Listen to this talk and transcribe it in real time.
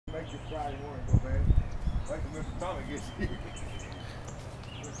Friday morning, go man. Wait till Mr. Tommy gets here.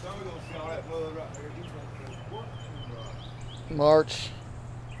 Mr. Tommy gonna see all that mud right there. He's gonna say, what in the March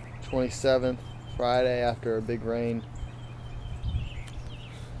 27th, Friday after a big rain.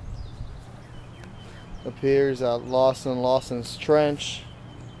 Appears at Lawson's Trench.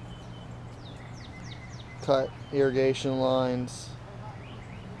 Cut irrigation lines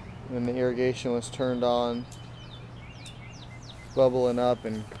when the irrigation was turned on, bubbling up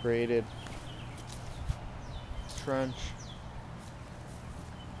and created trench.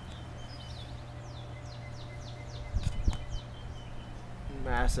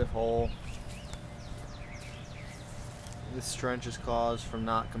 Massive hole. This trench is caused from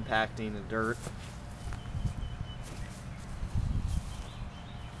not compacting the dirt.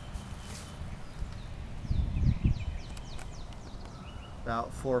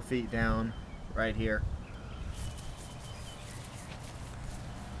 About 4 feet down, right here.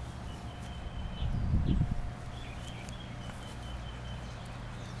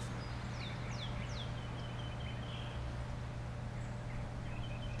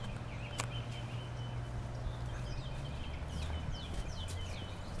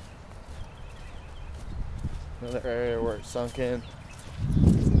 Another area where it sunk in.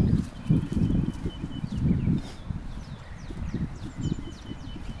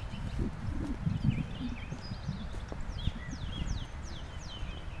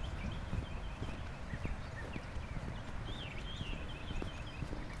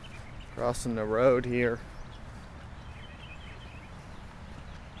 Crossing the road here.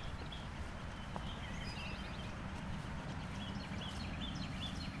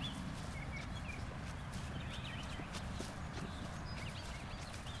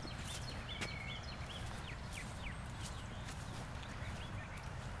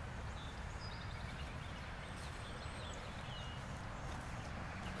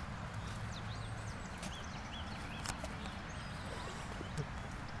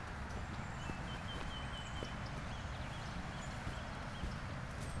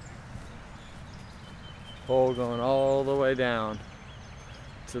 Hole going all the way down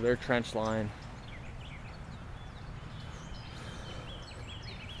to their trench line.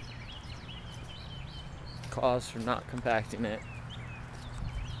 Cause for not compacting it.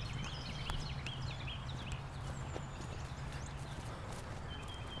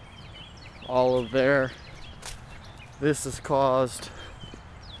 All of this has caused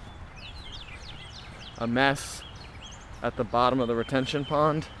a mess at the bottom of the retention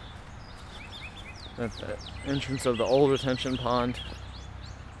pond. At the entrance of the old retention pond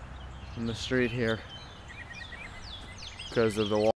in the street here because of the wall.